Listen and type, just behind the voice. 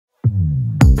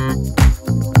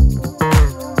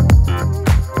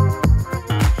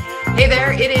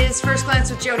It is First Glance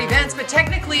with Jody Vance, but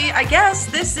technically, I guess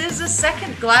this is a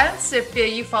second glance. If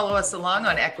you follow us along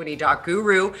on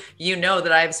Equity.Guru, you know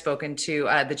that I've spoken to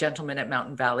the gentleman at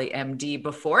Mountain Valley MD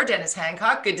before, Dennis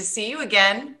Hancock. Good to see you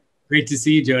again. Great to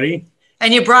see you, Jody.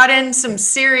 And you brought in some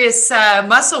serious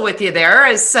muscle with you there,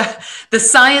 as the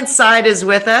science side is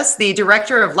with us. The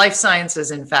director of life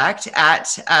sciences, in fact,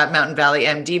 at Mountain Valley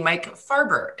MD, Mike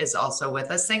Farber, is also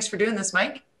with us. Thanks for doing this,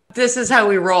 Mike. This is how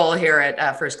we roll here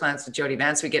at First Glance with Jody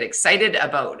Vance. We get excited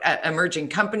about emerging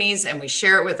companies and we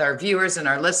share it with our viewers and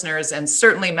our listeners. And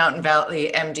certainly Mountain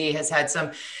Valley MD has had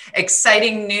some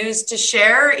exciting news to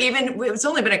share. Even it's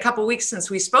only been a couple of weeks since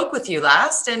we spoke with you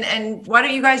last. And why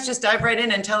don't you guys just dive right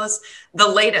in and tell us the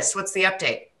latest? What's the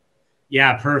update?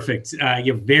 Yeah, perfect.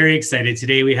 You're very excited.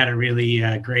 Today we had a really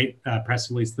great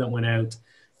press release that went out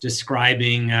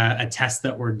describing a test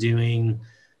that we're doing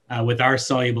with our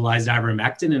solubilized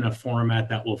ivermectin in a format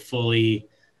that will fully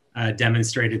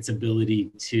demonstrate its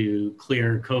ability to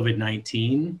clear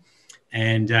COVID-19.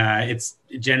 And it's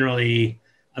generally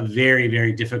a very,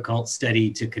 very difficult study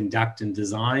to conduct and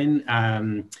design.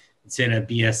 It's in a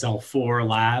BSL-4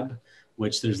 lab,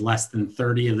 which there's less than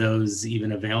 30 of those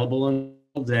even available.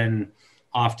 And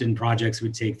often projects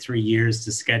would take 3 years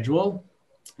to schedule.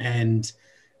 And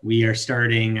we are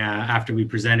starting, after we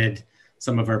presented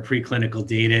some of our preclinical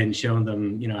data and showing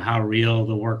them, how real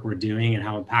the work we're doing and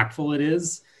how impactful it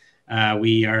is.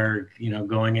 We are,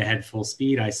 going ahead full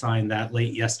speed. I signed that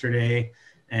late yesterday,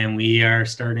 and we are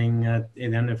starting at the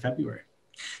end of February.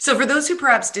 So for those who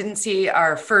perhaps didn't see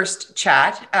our first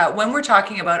chat, when we're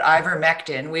talking about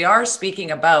ivermectin, we are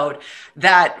speaking about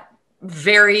that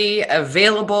very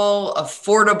available,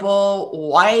 affordable,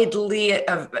 widely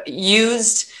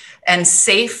used and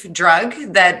safe drug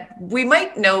that we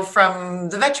might know from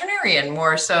the veterinarian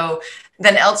more so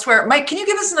than elsewhere. Mike, can you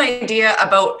give us an idea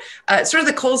about sort of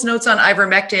the Coles notes on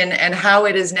ivermectin and how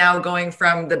it is now going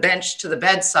from the bench to the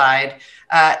bedside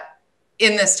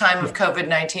in this time of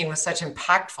COVID-19 with such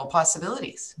impactful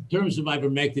possibilities? In terms of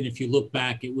ivermectin, if you look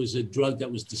back, it was a drug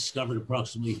that was discovered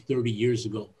approximately 30 years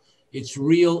ago. Its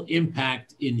real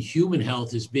impact in human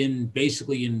health has been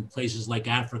basically in places like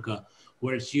Africa,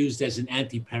 where it's used as an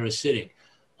anti-parasitic.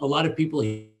 A lot of people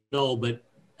know, but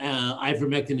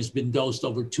ivermectin has been dosed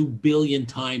over 2 billion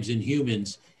times in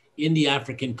humans in the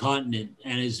African continent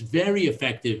and is very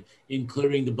effective in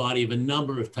clearing the body of a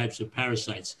number of types of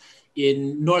parasites.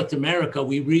 In North America,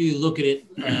 we really look at it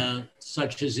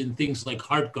such as in things like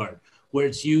HeartGuard, where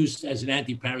it's used as an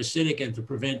anti-parasitic and to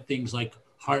prevent things like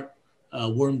heart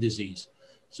worm disease.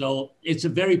 So it's a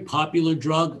very popular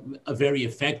drug, a very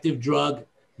effective drug,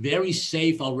 very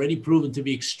safe, already proven to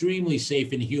be extremely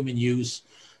safe in human use.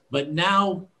 But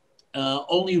now,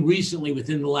 only recently,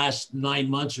 within the last 9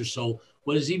 months or so,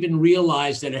 was even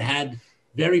realized that it had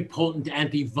very potent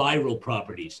antiviral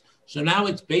properties. So now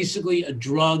it's basically a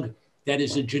drug that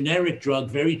is a generic drug,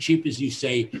 very cheap, as you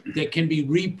say, that can be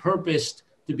repurposed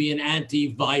to be an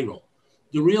antiviral.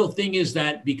 The real thing is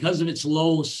that because of its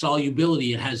low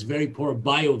solubility, it has very poor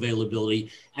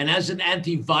bioavailability. And as an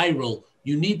antiviral,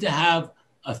 you need to have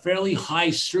a fairly high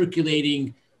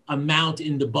circulating amount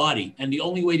in the body. And the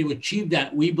only way to achieve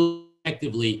that, we believe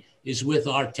effectively, is with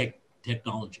our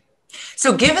technology.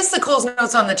 So give us the Coles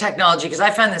notes on the technology, because I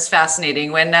found this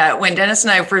fascinating. When Dennis and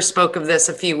I first spoke of this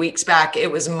a few weeks back,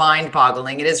 it was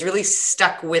mind-boggling. It has really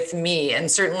stuck with me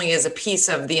and certainly is a piece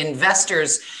of the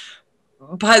investor's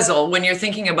puzzle when you're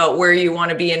thinking about where you want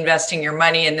to be investing your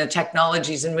money and the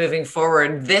technologies and moving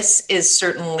forward. This is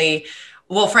certainly,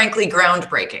 well, frankly,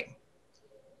 groundbreaking.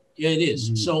 Yeah, it is.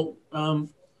 Mm-hmm. So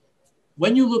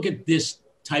when you look at this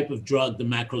type of drug, the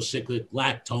macrocyclic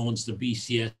lactones, the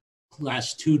BCS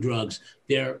class 2 drugs,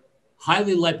 they're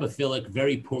highly lipophilic,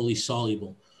 very poorly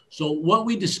soluble. So what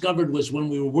we discovered was when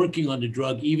we were working on the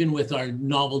drug, even with our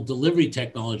novel delivery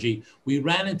technology, we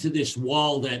ran into this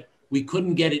wall that we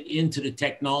couldn't get it into the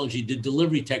technology, the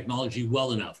delivery technology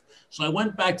well enough. So I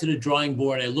went back to the drawing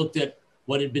board. I looked at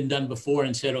what had been done before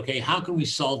and said, okay, how can we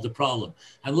solve the problem?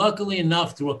 And luckily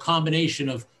enough, through a combination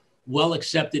of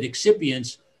well-accepted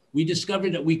excipients, we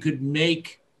discovered that we could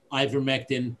make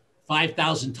ivermectin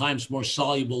 5,000 times more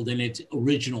soluble than its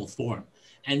original form.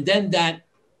 And then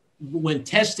when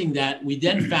testing that, we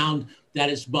then found that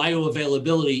its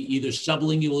bioavailability, either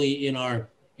sublingually in our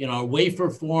wafer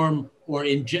form or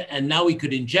and now we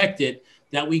could inject it,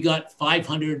 that we got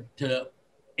 500 to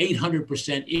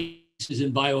 800% increases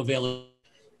in bioavailability.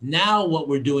 Now what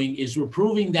we're doing is we're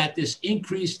proving that this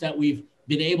increase that we've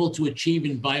been able to achieve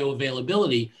in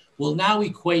bioavailability will now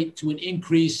equate to an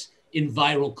increase in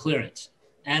viral clearance.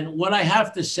 And what I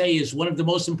have to say is one of the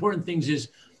most important things is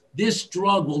this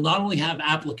drug will not only have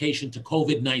application to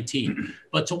COVID-19,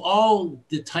 but to all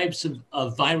the types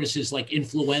of viruses like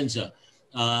influenza,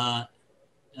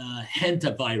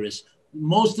 hantavirus.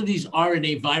 Most of these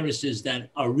RNA viruses that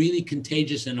are really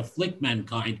contagious and afflict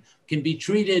mankind can be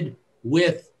treated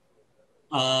with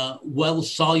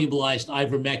well-solubilized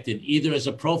ivermectin, either as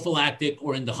a prophylactic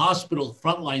or in the hospital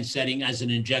frontline setting as an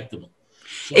injectable.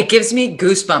 So, it gives me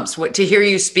goosebumps to hear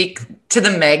you speak to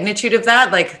the magnitude of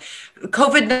that. Like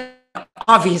COVID,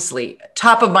 obviously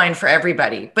top of mind for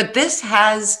everybody, but this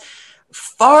has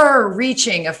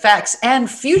far-reaching effects and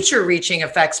future-reaching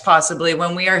effects possibly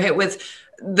when we are hit with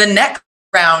the next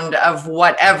round of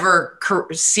whatever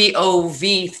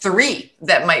COV3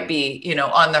 that might be,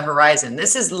 on the horizon.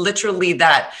 This is literally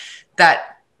that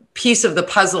piece of the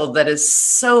puzzle that is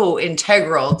so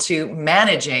integral to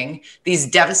managing these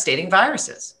devastating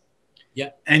viruses.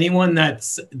 Yeah, anyone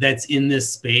that's in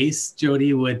this space,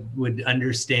 Jody, would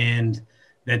understand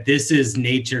that this is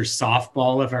nature's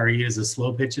softball, if I were to use a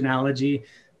slow pitch analogy.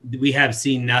 We have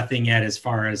seen nothing yet as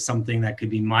far as something that could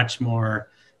be much more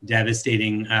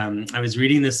devastating. I was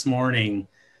reading this morning,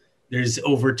 there's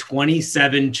over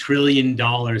 $27 trillion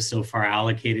so far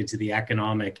allocated to the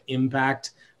economic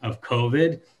impact of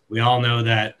COVID. We all know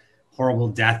that horrible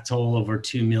death toll over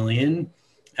 2 million.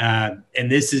 And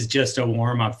this is just a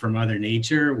warm up for Mother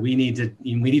Nature. We need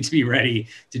to be ready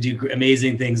to do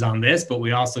amazing things on this, but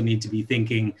we also need to be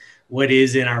thinking what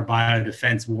is in our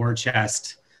biodefense war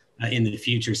chest in the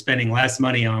future, spending less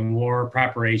money on war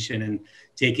preparation and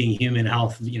taking human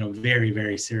health, very,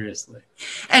 very seriously.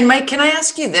 And Mike, can I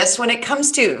ask you this? When it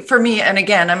comes to, for me, and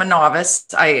again, I'm a novice.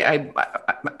 I'm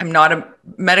not a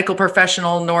medical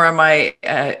professional, nor am I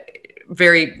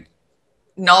very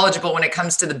knowledgeable when it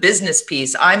comes to the business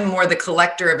piece. I'm more the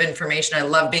collector of information. I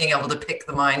love being able to pick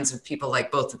the minds of people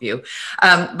like both of you.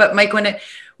 But Mike,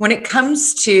 when it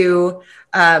comes to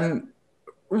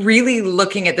really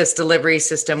looking at this delivery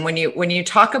system, when you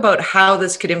talk about how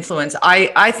this could influence,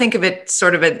 I think of it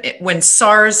sort of when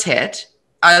SARS hit.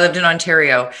 I lived in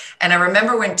Ontario, and I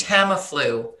remember when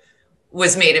Tamiflu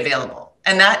was made available,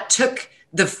 and that took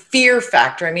the fear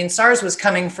factor. I mean, SARS was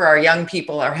coming for our young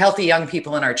people, our healthy young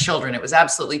people, and our children. It was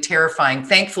absolutely terrifying.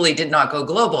 Thankfully, did not go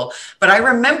global. But I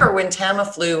remember when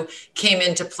Tamiflu came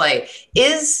into play.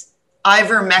 Is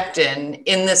ivermectin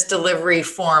in this delivery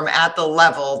form at the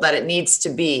level that it needs to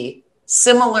be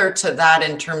similar to that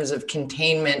in terms of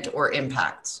containment or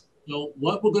impacts? So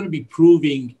what we're going to be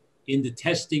proving in the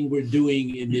testing we're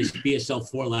doing in this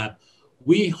BSL-4 lab,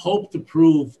 we hope to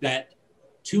prove that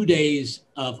 2 days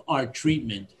of our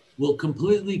treatment will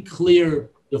completely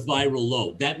clear the viral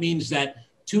load. That means that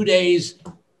 2 days,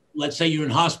 let's say you're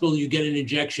in hospital, you get an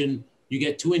injection, you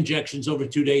get 2 injections over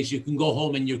 2 days, you can go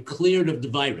home and you're cleared of the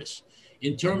virus.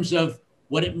 In terms of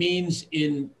what it means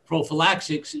in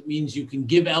prophylaxis, it means you can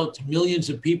give out to millions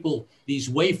of people these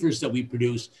wafers that we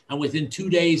produce, and within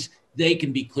 2 days, they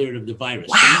can be cleared of the virus.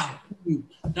 Wow. So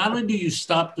not only do you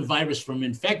stop the virus from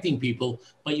infecting people,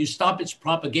 but you stop its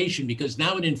propagation, because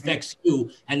now it infects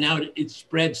you and now it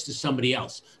spreads to somebody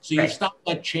else. So you stop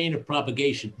that chain of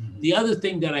propagation. The other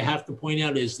thing that I have to point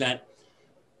out is that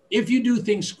if you do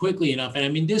things quickly enough, and I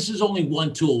mean, this is only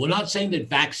one tool. We're not saying that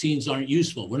vaccines aren't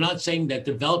useful. We're not saying that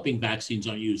developing vaccines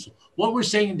aren't useful. What we're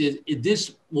saying is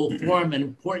this will form an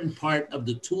important part of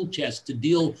the tool chest to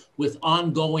deal with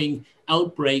ongoing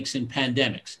outbreaks and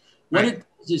pandemics. What it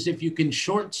does is, if you can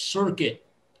short circuit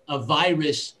a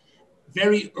virus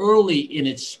very early in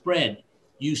its spread,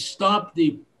 you stop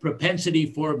the propensity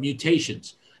for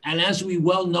mutations. And as we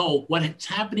well know, what's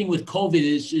happening with COVID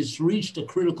is reached a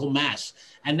critical mass.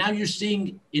 And now you're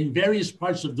seeing in various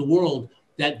parts of the world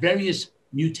that various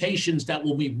mutations that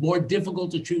will be more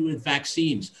difficult to treat with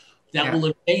vaccines, that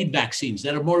will evade vaccines,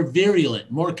 that are more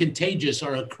virulent, more contagious,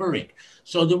 are occurring.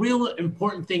 So the real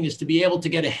important thing is to be able to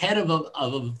get ahead of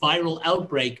a viral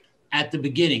outbreak at the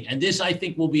beginning. And this, I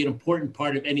think, will be an important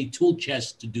part of any tool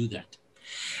chest to do that.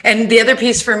 And the other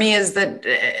piece for me is that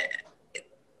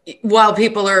while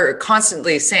people are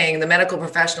constantly saying, the medical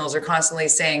professionals are constantly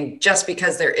saying, just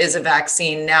because there is a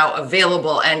vaccine now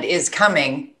available and is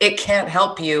coming, it can't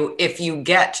help you if you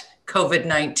get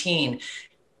COVID-19.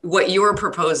 What you are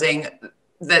proposing,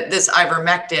 that this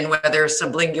ivermectin, whether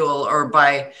sublingual or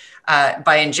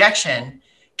by injection,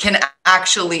 can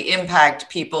actually impact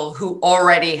people who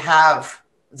already have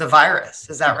the virus.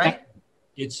 Is that right?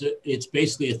 It's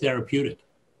basically a therapeutic,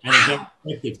 and a very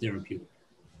effective therapeutic.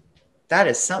 That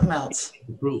is something else.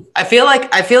 Proof. I feel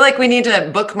like we need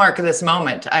to bookmark this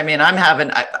moment. I mean,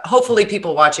 hopefully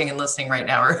people watching and listening right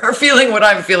now are feeling what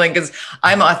I'm feeling, because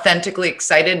I'm authentically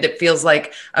excited. It feels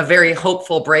like a very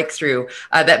hopeful breakthrough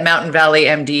that Mountain Valley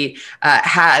MD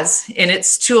has in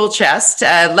its tool chest.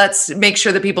 Let's make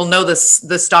sure that people know this.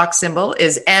 The stock symbol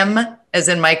is M as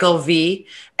in Michael, V,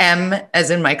 M as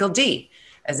in Michael, D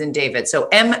as in David. So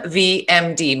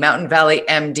MVMD, Mountain Valley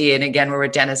MD. And again, we're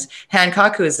with Dennis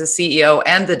Hancock, who is the CEO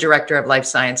and the Director of Life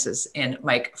Sciences, in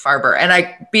Mike Farber. And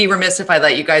I'd be remiss if I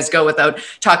let you guys go without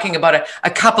talking about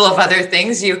a couple of other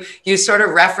things. You sort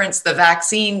of referenced the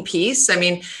vaccine piece. I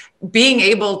mean, being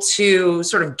able to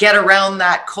sort of get around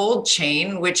that cold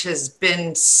chain, which has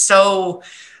been so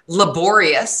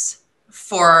laborious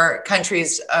for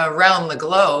countries around the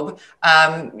globe,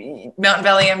 Mountain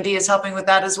Valley MD is helping with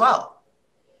that as well.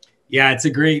 Yeah, it's a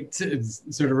great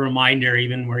sort of reminder,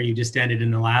 even where you just ended in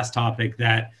the last topic,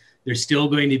 that there's still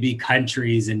going to be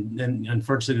countries, and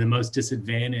unfortunately the most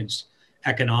disadvantaged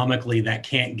economically, that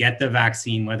can't get the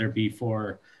vaccine, whether it be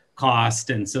for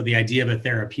cost. And so the idea of a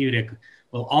therapeutic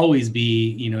will always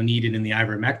be, needed in the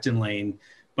ivermectin lane.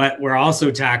 But we're also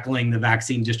tackling the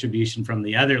vaccine distribution from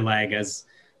the other leg, as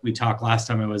we talked last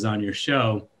time I was on your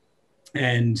show.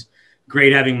 And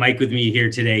great having Mike with me here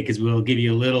today, because we'll give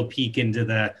you a little peek into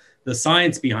the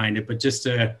science behind it. But just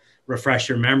to refresh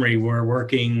your memory, we're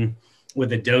working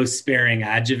with a dose-sparing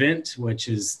adjuvant, which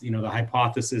is, the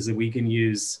hypothesis that we can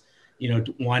use,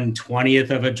 1/20th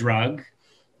of a drug.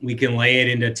 We can lay it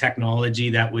into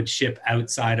technology that would ship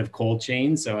outside of cold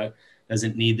chain, so it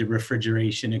doesn't need the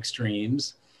refrigeration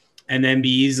extremes, and then be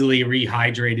easily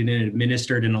rehydrated and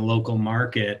administered in a local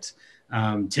market.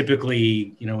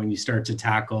 Typically, when you start to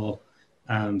tackle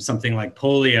something like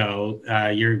polio,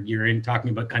 you're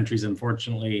talking about countries,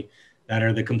 unfortunately, that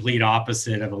are the complete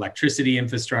opposite of electricity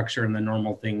infrastructure and the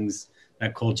normal things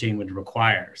that cold chain would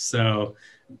require. So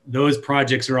those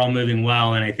projects are all moving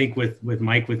well. And I think with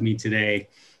Mike with me today,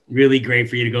 really great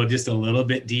for you to go just a little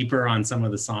bit deeper on some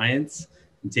of the science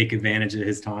and take advantage of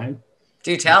his time.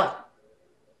 Do tell.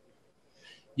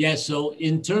 Yeah, so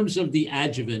in terms of the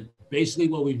adjuvant, basically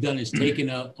what we've done is taken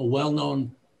a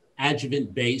well-known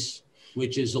adjuvant base,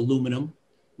 which is aluminum,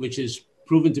 which is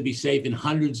proven to be safe in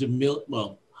hundreds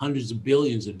of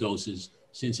billions of doses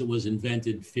since it was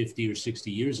invented 50 or 60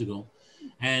 years ago.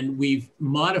 And we've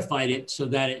modified it so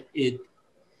that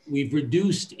we've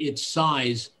reduced its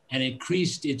size and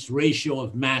increased its ratio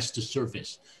of mass to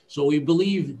surface. So we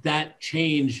believe that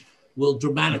change will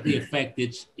dramatically affect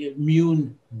its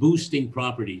immune boosting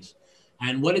properties.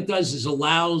 And what it does is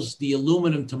allows the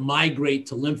aluminum to migrate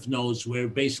to lymph nodes, where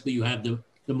basically you have the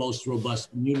most robust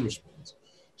immune response.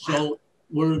 So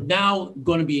we're now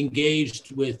going to be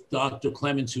engaged with Dr.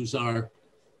 Clements, who's our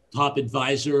top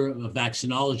advisor, a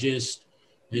vaccinologist,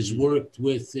 has worked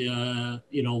with,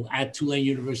 at Tulane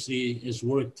University, has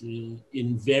worked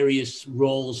in various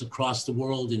roles across the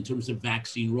world in terms of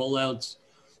vaccine rollouts,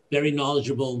 very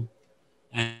knowledgeable.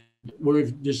 And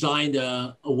we've designed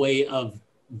a way of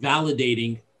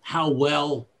validating how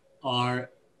well our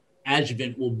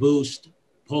adjuvant will boost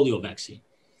polio vaccine.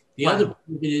 The other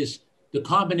part is the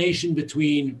combination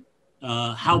between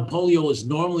how polio is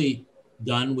normally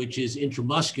done, which is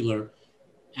intramuscular,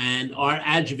 and our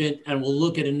adjuvant. And we'll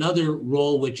look at another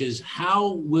role, which is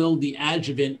how will the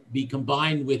adjuvant be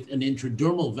combined with an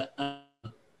intradermal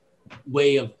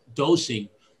way of dosing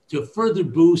to further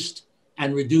boost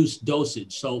and reduce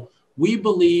dosage. So we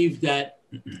believe that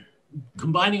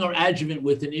combining our adjuvant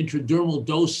with an intradermal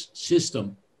dose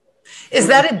system. Is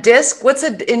that a disc? What's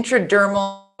an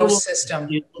intradermal system?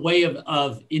 A way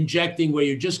of injecting where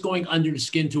you're just going under the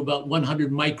skin to about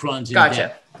 100 microns in Gotcha.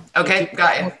 depth. Okay,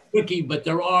 got you. Tricky, but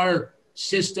there are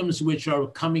systems which are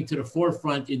coming to the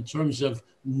forefront in terms of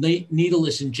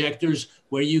needleless injectors,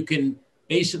 where you can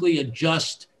basically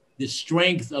adjust the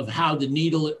strength of how the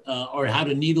needle or how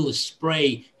the needleless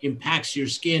spray impacts your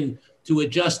skin to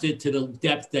adjust it to the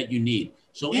depth that you need.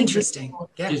 So interesting.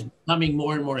 Is becoming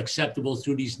more and more acceptable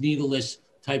through these needleless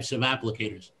types of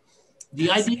applicators.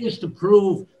 The idea is to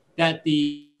prove that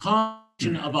the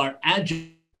combination of our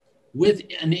adjuvant with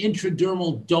an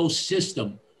intradermal dose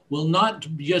system will not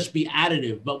just be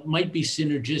additive, but might be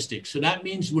synergistic. So that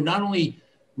means we're not only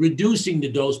reducing the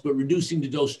dose, but reducing the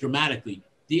dose dramatically.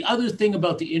 The other thing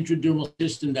about the intradermal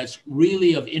system that's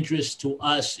really of interest to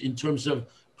us in terms of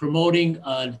promoting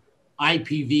an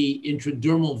IPV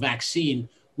intradermal vaccine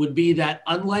would be that,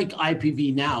 unlike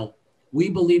IPV now, we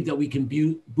believe that we can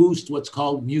boost what's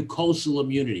called mucosal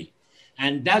immunity.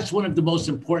 And that's one of the most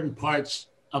important parts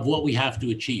of what we have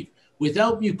to achieve.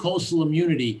 Without mucosal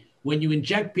immunity, when you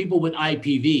inject people with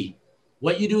IPV,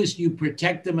 What you do is you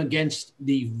protect them against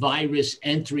the virus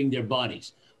entering their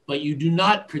bodies, but you do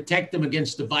not protect them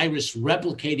against the virus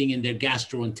replicating in their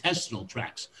gastrointestinal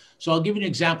tracts. So I'll give you an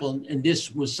example, and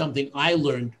this was something I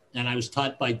learned, and I was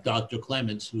taught by Dr.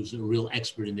 Clements, who's a real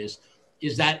expert in this,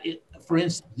 is that, for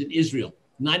instance, in Israel,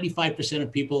 95%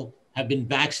 of people have been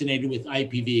vaccinated with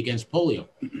IPV against polio,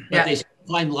 but they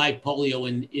find live polio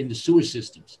in the sewer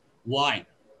systems. Why?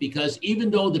 Because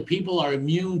even though the people are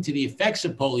immune to the effects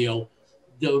of polio,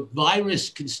 the virus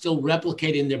can still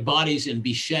replicate in their bodies and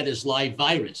be shed as live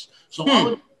virus. So all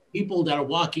of the people that are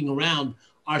walking around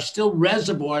are still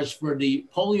reservoirs for the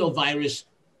polio virus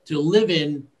to live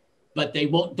in, but they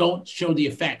don't show the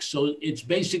effects. So it's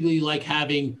basically like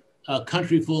having a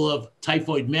country full of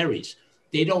typhoid Marys.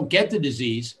 They don't get the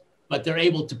disease, but they're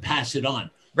able to pass it on.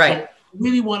 Right. So if you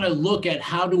really want to look at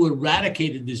how to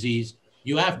eradicate a disease,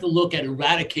 you have to look at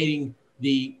eradicating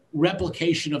the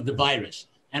replication of the virus.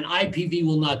 And IPV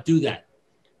will not do that.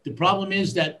 The problem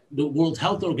is that the World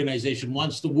Health Organization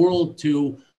wants the world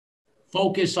to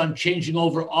focus on changing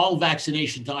over all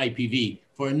vaccination to IPV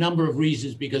for a number of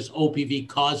reasons, because OPV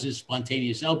causes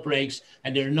spontaneous outbreaks,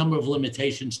 and there are a number of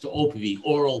limitations to OPV,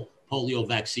 oral polio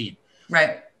vaccine.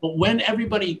 Right. But when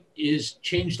everybody is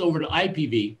changed over to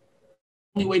IPV, the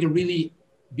only way to really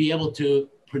be able to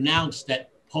pronounce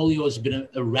that polio has been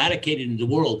eradicated in the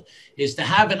world is to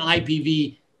have an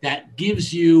IPV that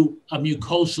gives you a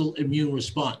mucosal immune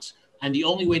response. And the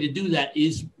only way to do that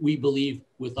is, we believe,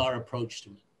 with our approach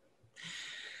to it.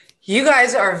 You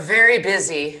guys are very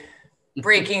busy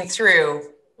breaking through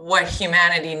what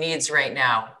humanity needs right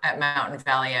now at Mountain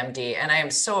Valley MD. And I am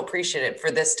so appreciative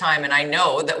for this time. And I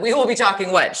know that we will be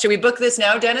talking, what? Should we book this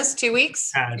now, Dennis? 2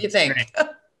 weeks? What do you think?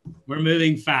 We're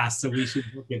moving fast, so we should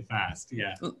book it fast.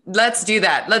 Yeah. Let's do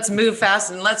that. Let's move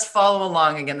fast and let's follow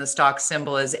along. Again, the stock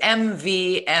symbol is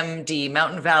MVMD,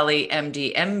 Mountain Valley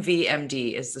MD.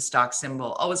 MVMD is the stock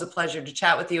symbol. Always a pleasure to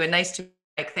chat with you, and nice to meet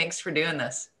you, Mike. Thanks for doing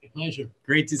this. A pleasure.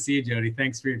 Great to see you, Jody.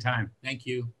 Thanks for your time. Thank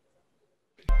you.